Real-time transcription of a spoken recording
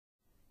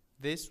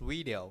This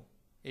video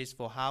is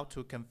for how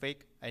to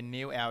configure a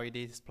new LED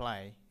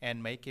display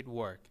and make it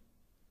work.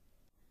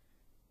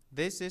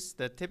 This is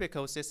the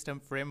typical system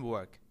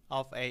framework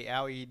of a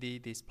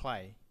LED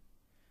display.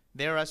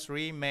 There are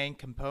three main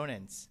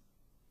components: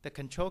 the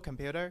control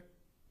computer,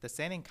 the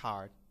setting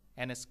card,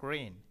 and a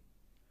screen.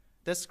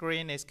 The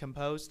screen is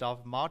composed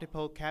of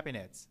multiple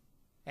cabinets,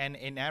 and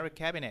in every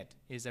cabinet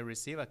is a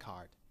receiver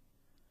card.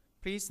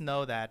 Please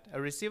note that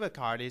a receiver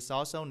card is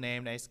also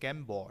named a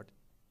SCAN board.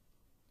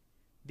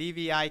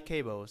 DVI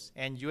cables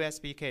and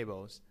USB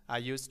cables are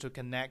used to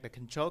connect the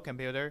control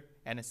computer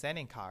and the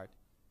setting card.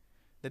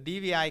 The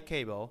DVI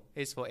cable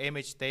is for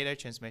image data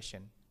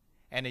transmission,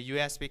 and the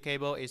USB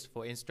cable is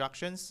for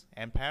instructions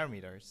and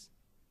parameters.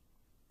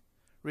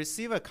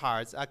 Receiver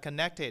cards are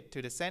connected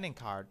to the setting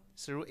card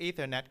through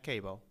Ethernet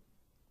cable.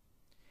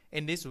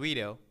 In this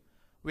video,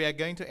 we are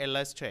going to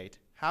illustrate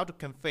how to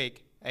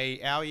configure a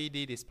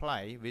LED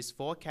display with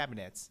 4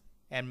 cabinets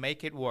and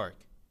make it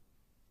work.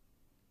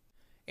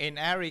 In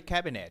every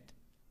cabinet,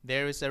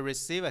 there is a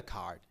receiver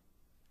card.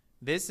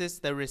 This is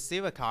the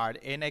receiver card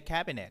in a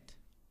cabinet.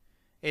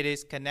 It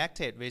is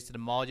connected with the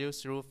module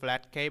through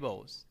flat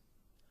cables.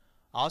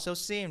 Also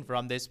seen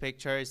from this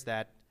picture is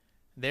that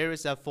there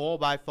is a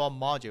 4x4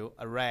 module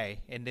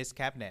array in this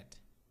cabinet.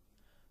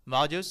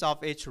 Modules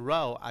of each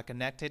row are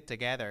connected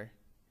together,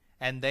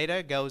 and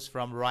data goes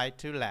from right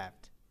to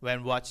left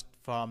when watched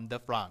from the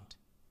front.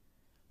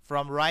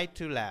 From right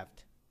to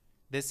left,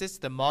 this is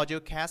the module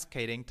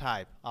cascading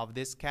type of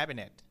this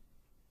cabinet.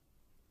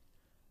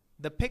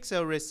 The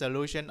pixel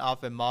resolution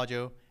of a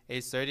module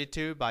is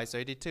 32 by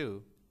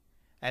 32,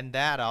 and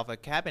that of a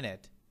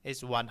cabinet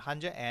is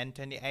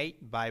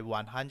 128 by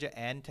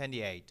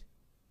 128.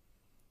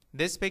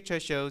 This picture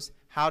shows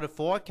how the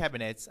 4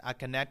 cabinets are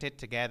connected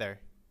together.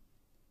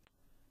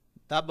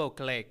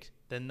 Double-click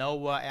the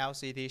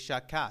NovaLCT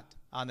shortcut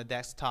on the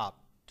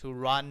desktop to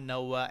run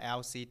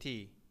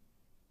NovaLCT.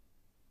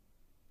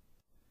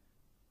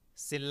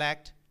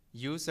 Select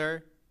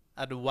User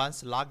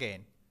Advanced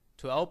Login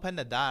to open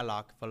the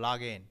dialog for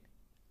login.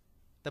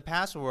 The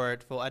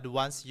password for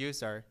advanced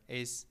user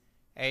is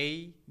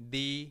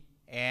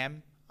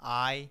ADMIN.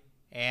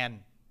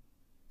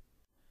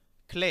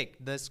 Click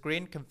the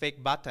Screen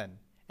Config button,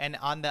 and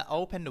on the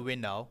Open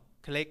window,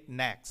 click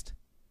Next.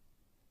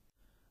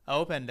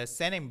 Open the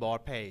setting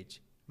board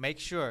page. Make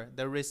sure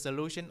the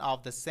resolution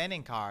of the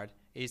setting card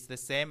is the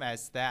same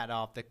as that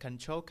of the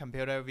control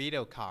computer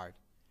video card.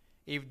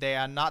 If they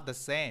are not the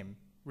same,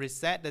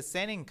 reset the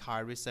setting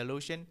card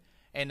resolution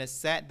and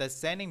set the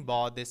setting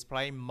board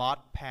display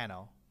mode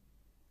panel.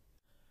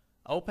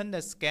 Open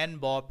the scan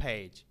board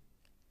page.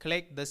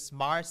 Click the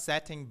Smart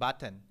Setting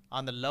button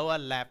on the lower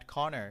left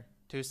corner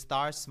to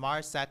start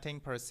Smart Setting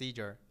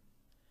procedure.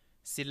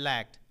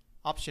 Select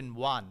Option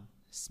 1,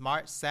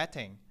 Smart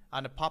Setting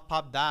on the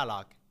pop-up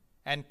dialog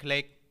and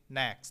click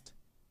Next.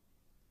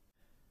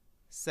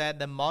 Set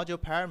the module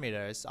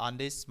parameters on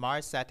this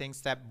Smart Setting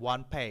Step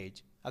 1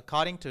 page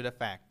according to the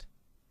fact.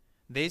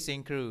 These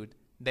include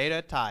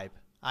data type,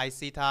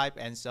 IC type,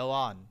 and so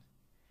on.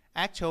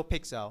 Actual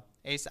pixel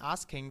is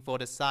asking for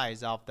the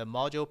size of the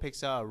module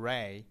pixel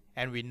array,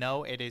 and we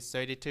know it is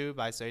 32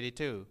 by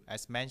 32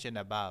 as mentioned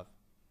above.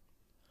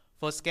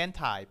 For scan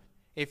type,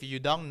 if you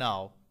don't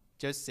know,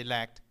 just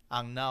select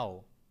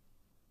Unknown.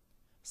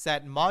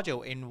 Set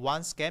module in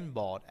one scan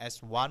board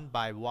as 1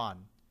 by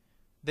 1.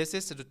 This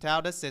is to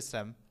tell the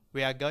system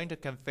we are going to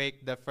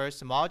configure the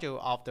first module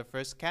of the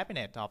first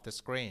cabinet of the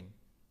screen.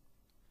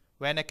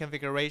 When the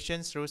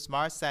configuration through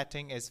Smart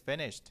Setting is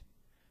finished,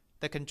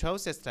 the control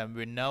system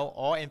will know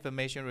all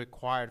information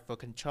required for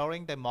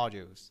controlling the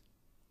modules.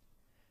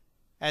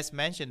 As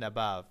mentioned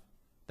above,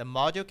 the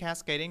module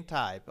cascading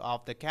type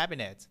of the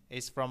cabinet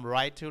is from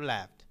right to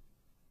left,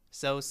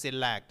 so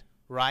select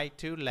right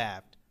to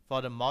left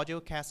for the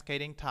module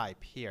cascading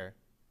type here.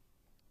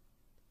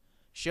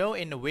 Shown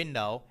in the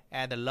window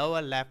at the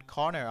lower left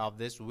corner of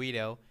this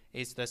video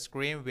is the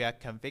screen we are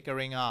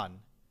configuring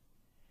on.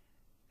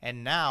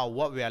 And now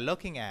what we are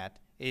looking at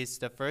is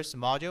the first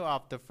module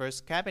of the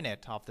first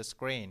cabinet of the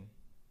screen.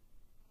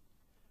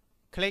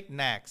 Click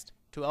Next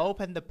to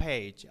open the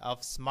page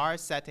of Smart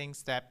Setting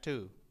Step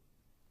 2.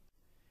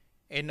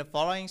 In the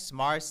following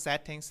Smart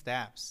Setting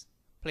steps,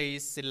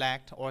 please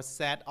select or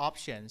set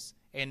options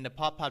in the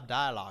pop-up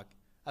dialog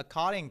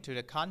according to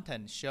the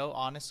content shown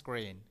on the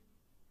screen.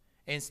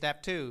 In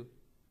Step 2,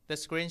 the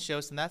screen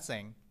shows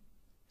nothing,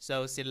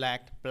 so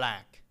select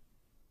Black.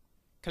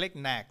 Click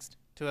Next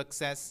to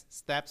access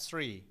Step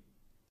 3.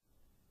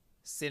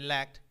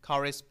 Select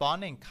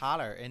corresponding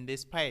color in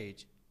this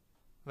page.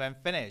 When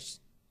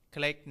finished,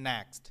 click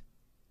Next.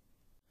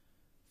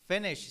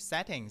 Finish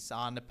settings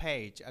on the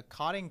page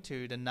according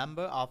to the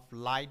number of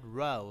light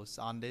rows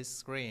on this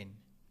screen.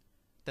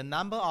 The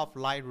number of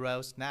light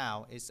rows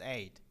now is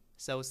 8,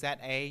 so set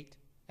 8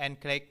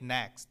 and click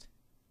Next.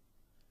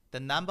 The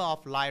number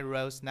of light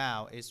rows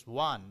now is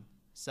 1,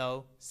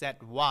 so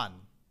set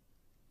 1.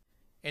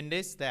 In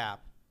this step,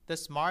 the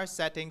Smart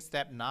Setting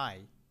Step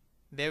 9,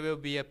 there will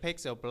be a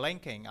pixel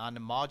blinking on the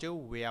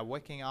module we are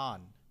working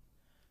on.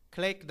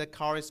 Click the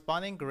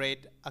corresponding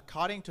grid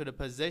according to the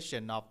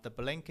position of the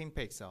blinking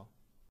pixel.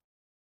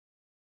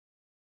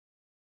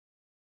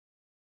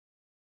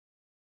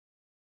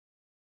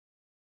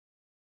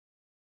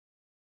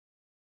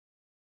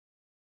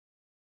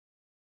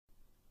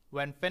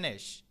 When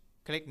finished,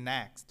 click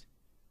Next.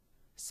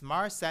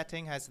 Smart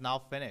Setting has now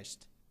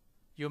finished.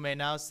 You may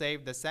now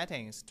save the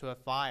settings to a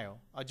file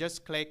or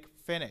just click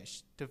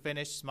Finish to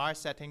finish Smart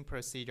Setting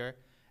procedure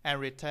and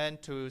return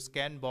to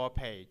Scan Board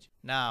page.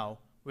 Now,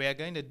 we are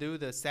going to do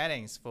the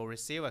settings for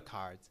receiver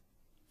cards.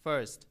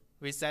 First,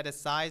 we set the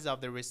size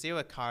of the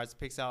receiver card's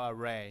pixel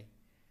array.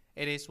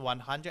 It is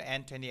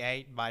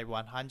 128 by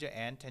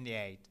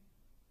 128.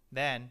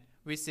 Then,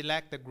 we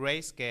select the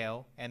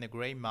grayscale and the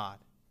gray mode.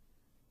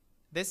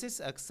 This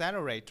is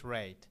accelerate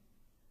rate.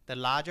 The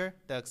larger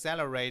the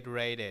accelerate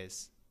rate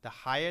is, the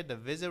higher the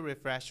visual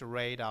refresh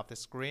rate of the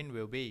screen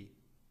will be.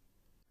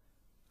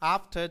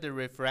 After the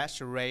refresh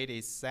rate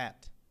is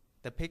set,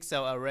 the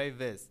pixel array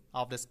width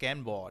of the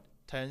scan board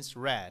turns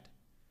red.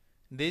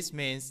 This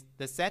means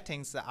the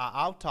settings are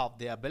out of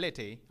the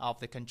ability of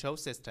the control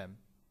system.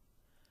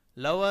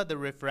 Lower the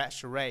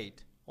refresh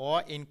rate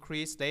or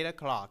increase data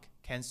clock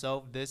can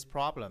solve this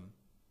problem.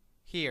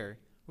 Here,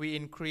 we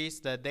increase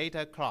the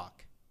data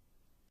clock.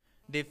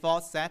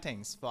 Default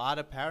settings for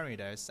other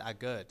parameters are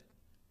good.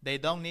 They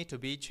don't need to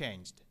be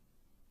changed.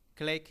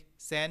 Click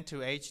Send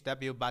to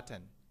HW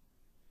button.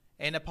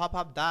 In a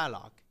pop-up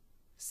dialog,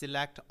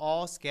 select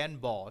All Scan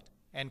Board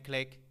and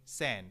click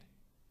Send.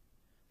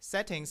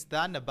 Settings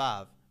done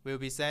above will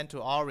be sent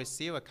to all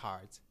receiver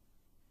cards.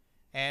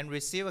 And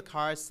receiver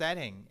card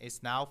setting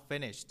is now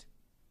finished.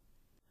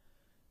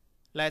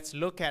 Let's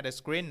look at the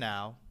screen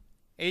now.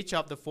 Each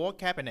of the 4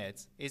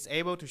 cabinets is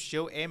able to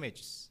show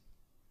images,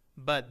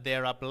 but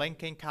there are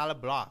blinking color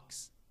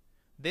blocks.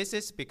 This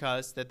is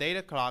because the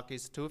data clock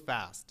is too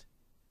fast.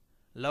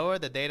 Lower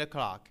the data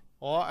clock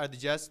or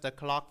adjust the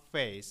clock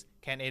phase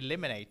can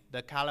eliminate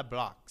the color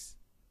blocks.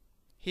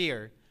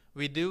 Here,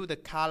 we do the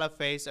color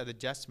phase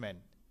adjustment.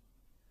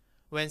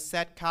 When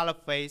set color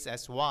phase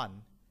as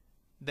 1,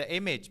 the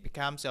image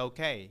becomes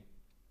OK.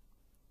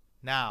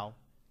 Now,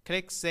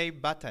 click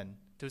Save button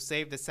to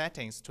save the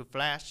settings to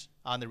flash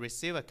on the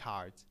receiver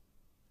card.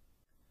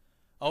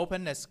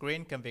 Open the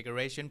screen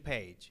configuration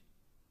page.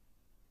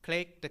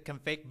 Click the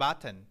Config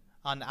button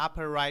on the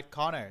upper right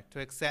corner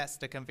to access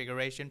the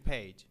configuration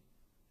page.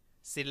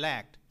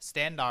 Select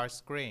Standard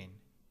Screen.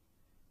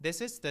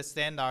 This is the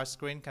standard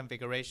screen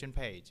configuration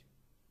page.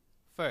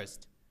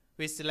 First,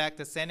 we select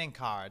the sending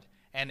card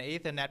and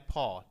Ethernet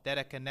port that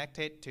are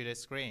connected to the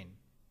screen.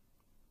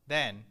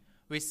 Then,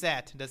 we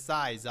set the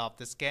size of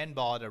the scan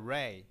board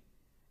array.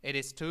 It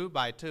is 2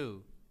 by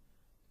 2.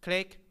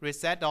 Click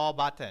Reset All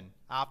button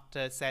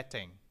after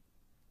setting.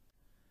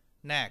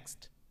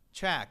 Next,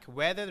 check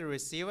whether the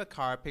receiver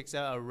card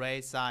pixel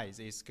array size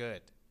is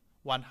good.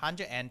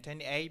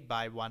 128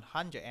 by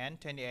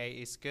 128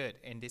 is good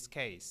in this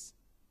case.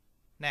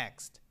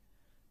 Next,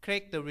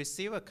 click the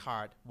receiver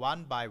card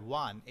one by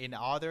one in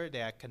order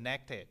they are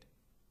connected.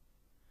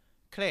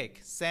 Click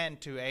Send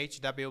to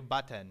HW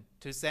button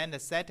to send the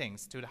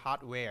settings to the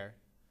hardware.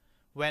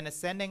 When the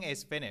sending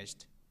is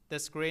finished, the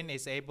screen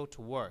is able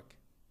to work.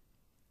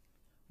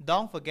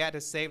 Don't forget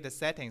to save the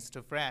settings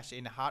to flash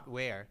in the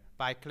hardware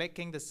by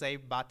clicking the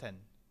Save button.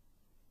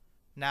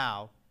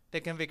 Now,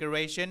 the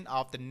configuration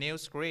of the new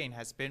screen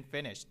has been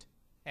finished,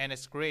 and the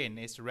screen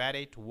is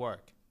ready to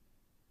work.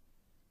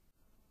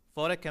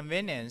 For the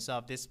convenience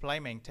of display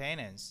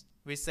maintenance,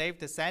 we save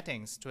the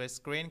settings to a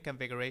screen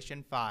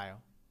configuration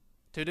file.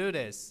 To do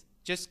this,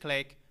 just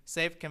click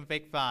Save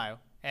Config File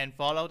and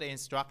follow the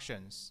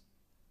instructions.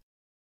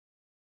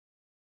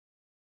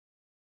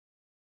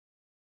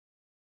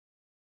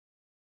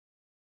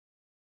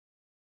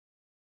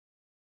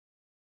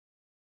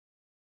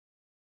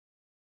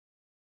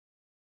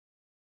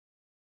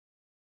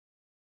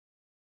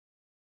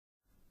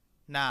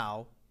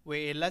 Now,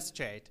 we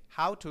illustrate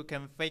how to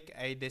configure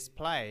a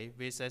display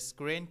with a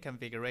screen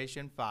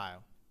configuration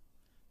file.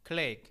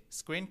 Click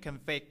Screen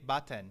Config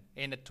button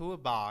in the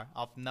toolbar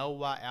of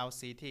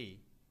NovaLCT.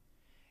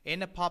 In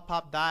the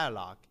pop-up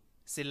dialog,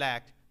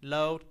 select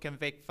Load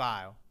Config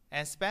File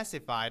and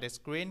specify the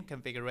screen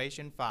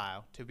configuration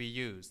file to be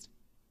used.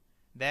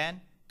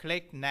 Then,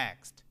 click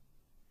Next.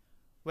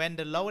 When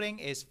the loading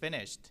is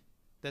finished,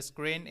 the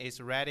screen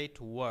is ready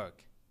to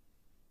work.